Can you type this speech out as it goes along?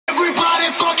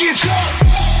motherfucking jump.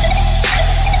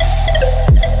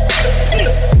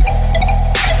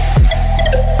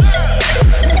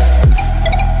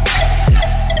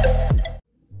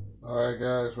 Alright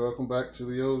guys, welcome back to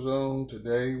the Ozone.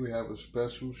 Today we have a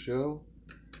special show.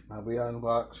 I'll be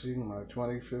unboxing my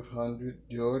 2500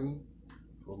 Jordan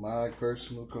for my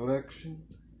personal collection.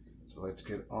 So let's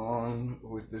get on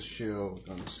with the show.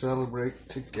 We're going to celebrate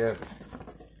together.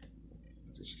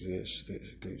 Just this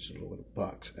gives a little bit of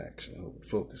box action. I hope it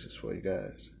focuses for you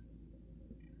guys.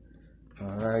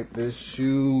 Alright, this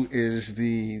shoe is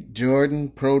the Jordan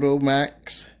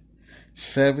ProtoMax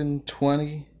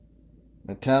 720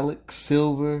 metallic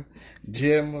silver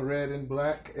gem red and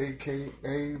black, aka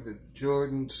the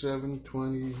Jordan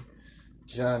 720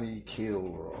 Johnny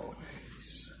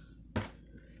Killroys. I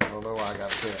don't know why I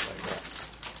gotta say it like that.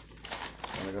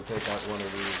 I'm gonna take out one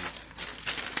of these.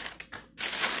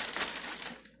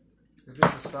 Is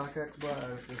this a StockX buy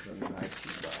or is this a Nike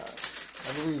buy? I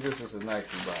believe this is a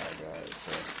Nike buy, guys.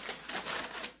 So,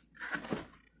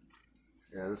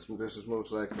 yeah, this is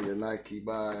most likely a Nike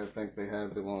buy. I think they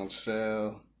had them on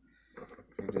sale.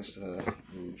 Just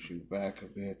move shoot back a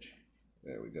bit.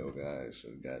 There we go, guys. So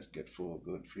you guys get full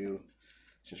good view.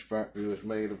 This front view is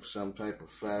made of some type of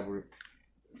fabric.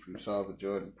 If you saw the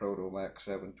Jordan ProtoMax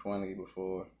 720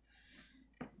 before.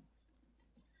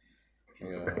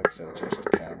 Yeah, like I said, adjust the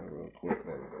camera real quick.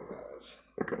 There we go, guys.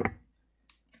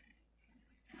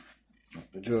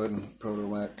 The Jordan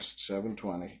ProtoMax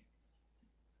 720.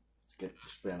 Let's get the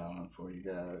spin on for you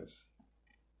guys.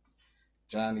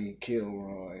 Johnny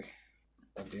Killroy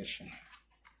edition.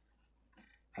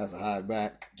 Has a high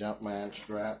back Jumpman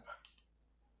strap.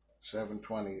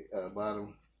 720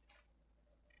 bottom.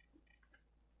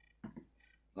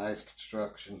 Nice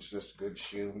construction. It's just a good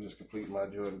shoe. I'm just completing my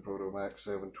Jordan ProtoMax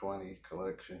 720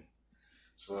 collection.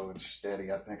 Slow and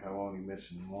steady. I think I'm only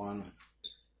missing one.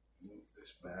 Move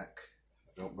this back.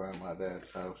 Don't burn my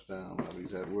dad's house down while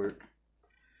he's at work.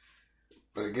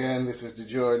 But again, this is the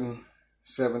Jordan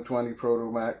 720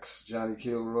 ProtoMax Johnny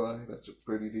Killroy. That's a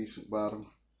pretty decent bottom.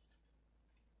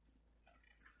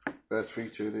 Best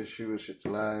feature of this shoe is it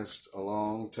lasts a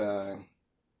long time.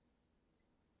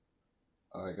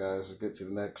 Alright guys, let's get to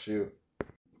the next shoe.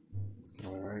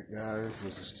 Alright guys,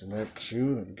 this is the next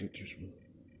shoe. Let me get you some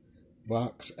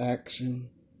box action.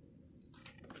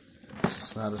 This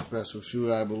is not a special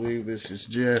shoe, I believe. This is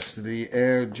just the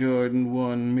Air Jordan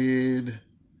 1 Mid.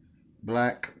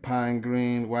 Black, pine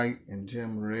green, white, and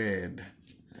gem red.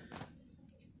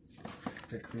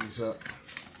 Pick these up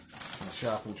on a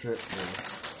shopping trip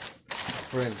with my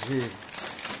friend G.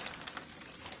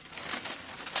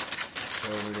 So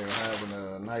they're having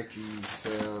a Nike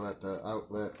sale at the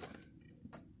outlet.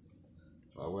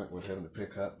 So I went with him to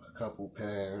pick up a couple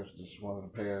pairs. This is one of the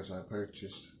pairs I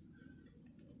purchased.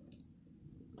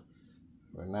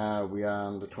 We're now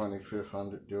beyond the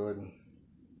 2500 Jordan.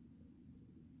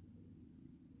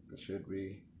 It should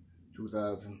be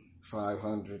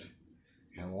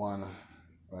 2,501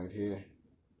 right here.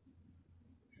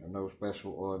 No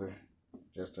special order,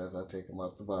 just as I take them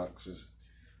out the boxes.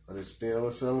 But it's still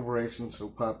a celebration, so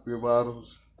pop your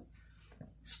bottles,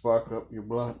 spark up your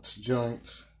blunts,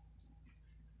 joints,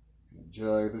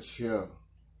 enjoy the show.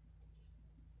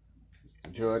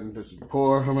 Jordan, this is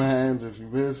poor man's if you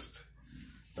missed.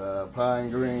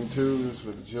 Pine green twos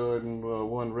with the Jordan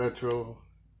 1 Retro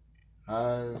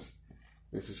highs.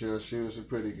 This is your shoe. It's a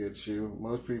pretty good shoe.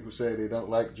 Most people say they don't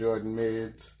like Jordan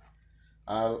mids.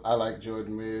 I like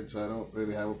Jordan mids. I don't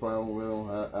really have a problem with them.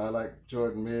 I like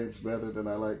Jordan mids better than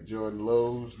I like Jordan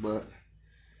lows, but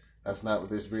that's not what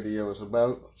this video is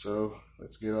about. So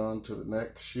let's get on to the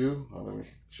next shoe. Let me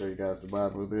show you guys the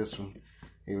bottom of this one,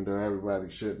 even though everybody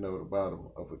should know the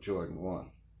bottom of a Jordan 1.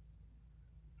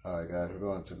 Alright guys, we're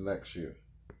going to the next shoe.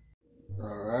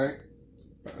 Alright,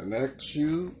 the next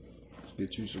shoe. Let's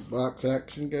get you some box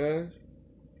action, guys.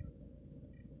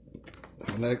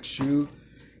 The next shoe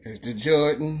is the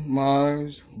Jordan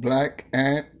Mars Black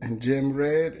Ant and Gem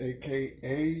Red,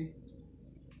 aka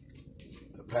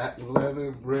the patent leather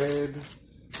Bred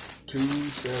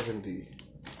 270.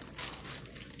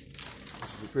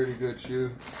 This is a pretty good shoe.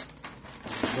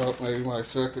 About maybe my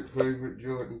second favorite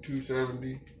Jordan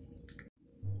 270.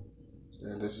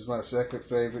 And this is my second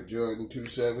favorite Jordan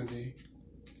 270.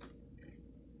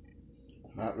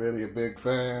 Not really a big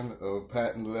fan of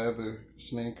patent leather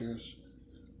sneakers,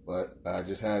 but I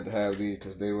just had to have these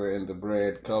because they were in the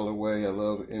Bred colorway. I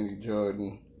love any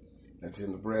Jordan that's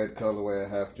in the Bred colorway. I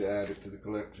have to add it to the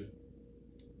collection.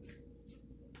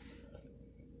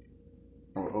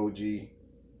 I'm an OG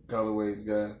colorways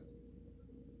guy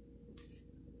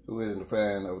who isn't a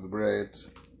fan of the Breds.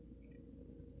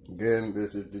 Again,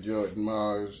 this is the Jordan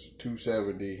Mars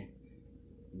 270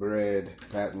 Bred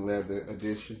patent leather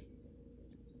edition.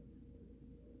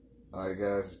 Alright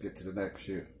guys, let's get to the next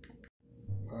shoe.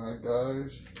 Alright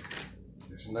guys,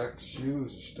 this next shoe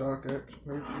is a StockX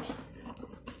purchase.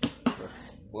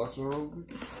 Bust her open.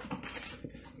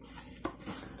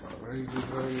 Already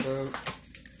just laid out.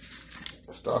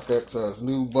 StockX has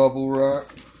new bubble wrap.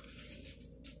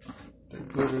 They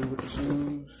put in with the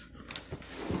shoes.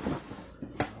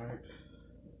 Alright.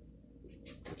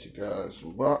 Get you guys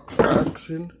some box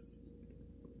action.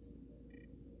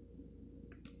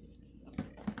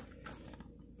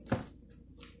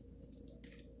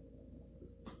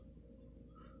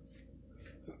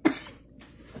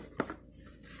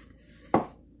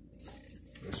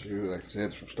 This shoe, like I said,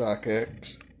 is from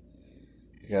StockX.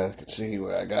 You guys can see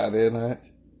where I got in at.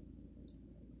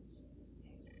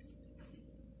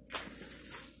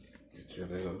 Get your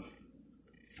little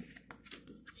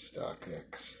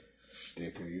StockX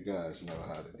sticker. You guys know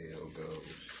how the deal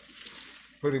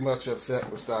goes. Pretty much upset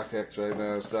with StockX right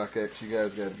now. StockX, you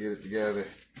guys got to get it together.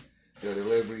 Your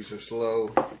deliveries are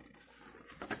slow.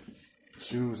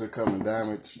 Shoes are coming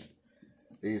damaged.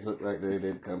 These look like they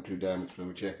didn't come too damaged, but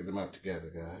we're checking them out together,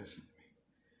 guys.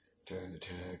 Turn the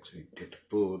tag so you get the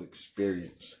full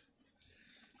experience.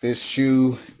 This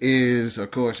shoe is,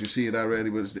 of course, you see it already,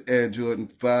 but it's the Air Jordan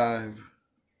 5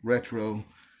 Retro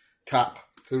Top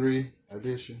 3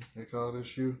 edition, they call this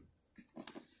shoe.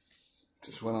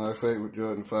 It's one of my favorite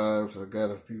Jordan 5s. I got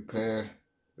a few pair.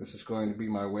 This is going to be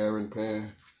my wearing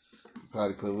pair. I'll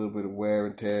probably put a little bit of wear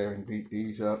and tear and beat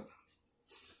these up.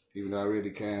 Even though I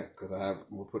really can't, because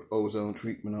we'll put ozone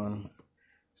treatment on them.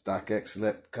 StockX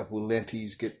let a couple of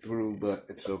lenties get through, but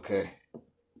it's okay.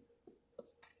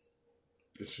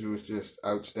 This shoe is just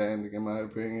outstanding in my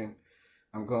opinion.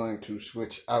 I'm going to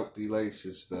switch out the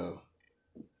laces though.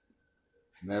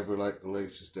 Never liked the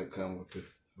laces that come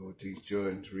with these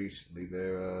Jordans recently.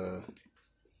 They're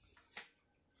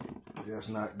just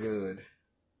not good.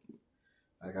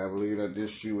 Like, I believe that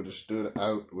this shoe would have stood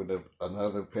out with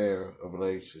another pair of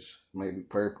laces. Maybe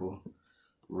purple,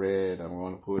 red. I'm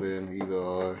going to put in either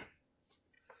or.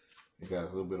 You got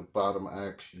a little bit of bottom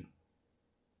action.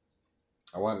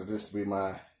 I wanted this to be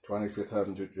my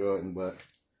 2500 Jordan, but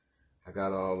I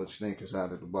got all the sneakers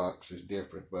out of the box. It's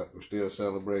different, but we're still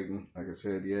celebrating. Like I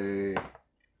said, yay.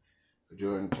 The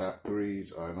Jordan Top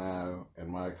 3s are now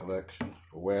in my collection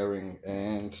for wearing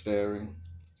and staring.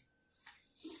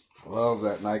 I love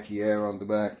that Nike Air on the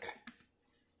back.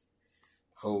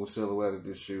 The whole silhouette of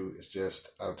this shoe is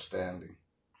just outstanding.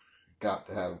 Got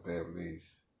to have a pair of these.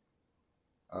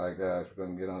 Alright guys, we're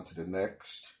going to get on to the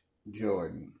next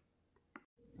Jordan.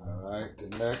 Alright, the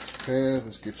next pair.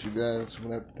 Let's get you guys some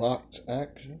of that box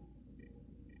action.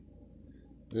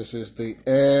 This is the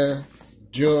Air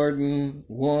Jordan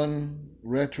 1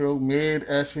 Retro Mid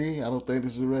SE. I don't think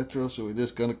this is a retro, so we're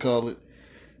just going to call it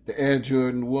the Air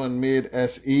Jordan 1 Mid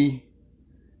SE.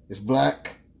 It's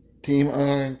black,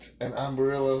 TMOrange, and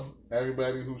Amarillo.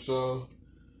 Everybody who saw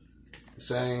the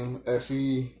same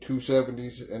SE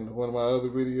 270s in one of my other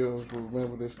videos will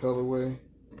remember this colorway.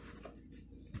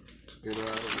 Let's get her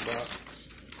out of the box.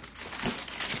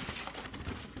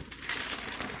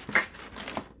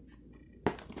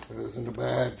 It isn't a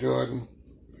bad Jordan.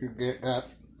 If you get that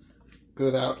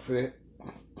good outfit,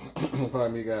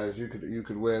 pardon me guys, you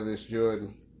could wear this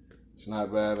Jordan. It's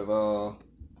not bad at all.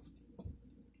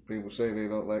 People say they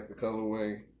don't like the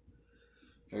colorway.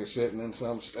 They're sitting in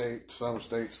some states. Some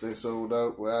states they sold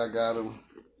out. Where I got them,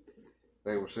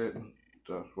 they were sitting.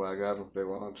 So that's where I got them. They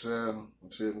were on sale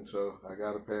and sitting, so I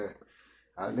got a pair.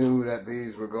 I knew that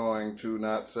these were going to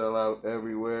not sell out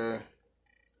everywhere.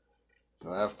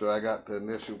 So after I got the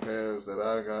initial pairs that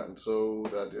I got and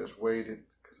sold, I just waited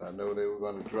because I know they were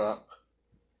going to drop.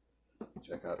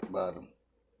 Check out the bottom.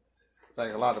 It's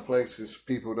like a lot of places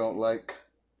people don't like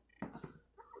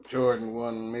Jordan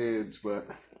 1 mids, but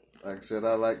like I said,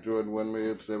 I like Jordan 1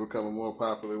 mids. They're becoming more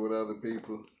popular with other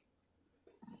people.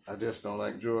 I just don't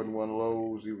like Jordan 1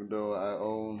 lows, even though I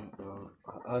own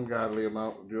an ungodly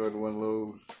amount of Jordan 1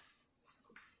 lows.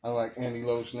 I like any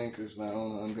low sneakers, and I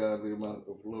own an ungodly amount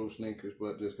of low sneakers,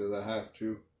 but just because I have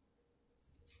to.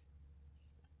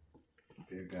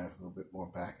 Give you guys a little bit more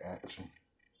back action.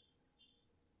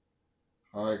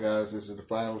 Alright guys, this is the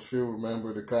final shoe.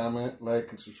 Remember to comment,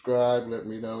 like, and subscribe. Let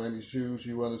me know any shoes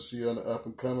you want to see on the up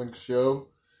and coming show.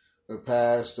 We're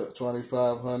past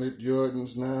 2,500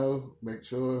 Jordans now. Make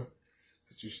sure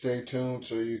that you stay tuned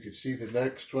so you can see the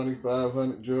next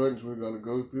 2,500 Jordans we're going to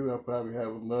go through. I'll probably have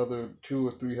another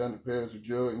 200 or 300 pairs of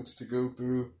Jordans to go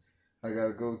through. I got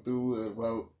to go through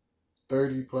about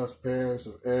 30 plus pairs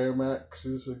of Air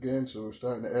Maxes again. So we're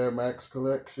starting the Air Max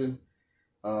collection.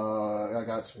 I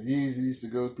got some Yeezys to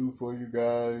go through for you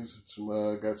guys.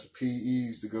 Got some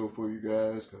PEs to go for you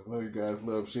guys, because I know you guys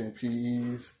love seeing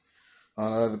PEs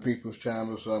on other people's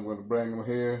channels, so I'm going to bring them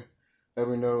here. Let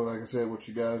me know, like I said, what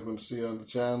you guys want to see on the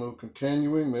channel.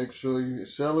 Continuing, make sure you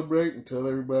celebrate and tell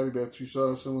everybody that you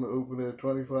saw someone open their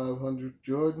 2500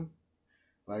 Jordan.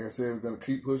 Like I said, we're going to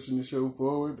keep pushing the show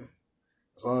forward.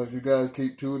 As long as you guys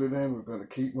keep tuning in, we're going to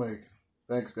keep making.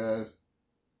 Thanks, guys.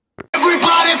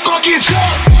 Everybody fucking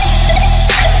jump!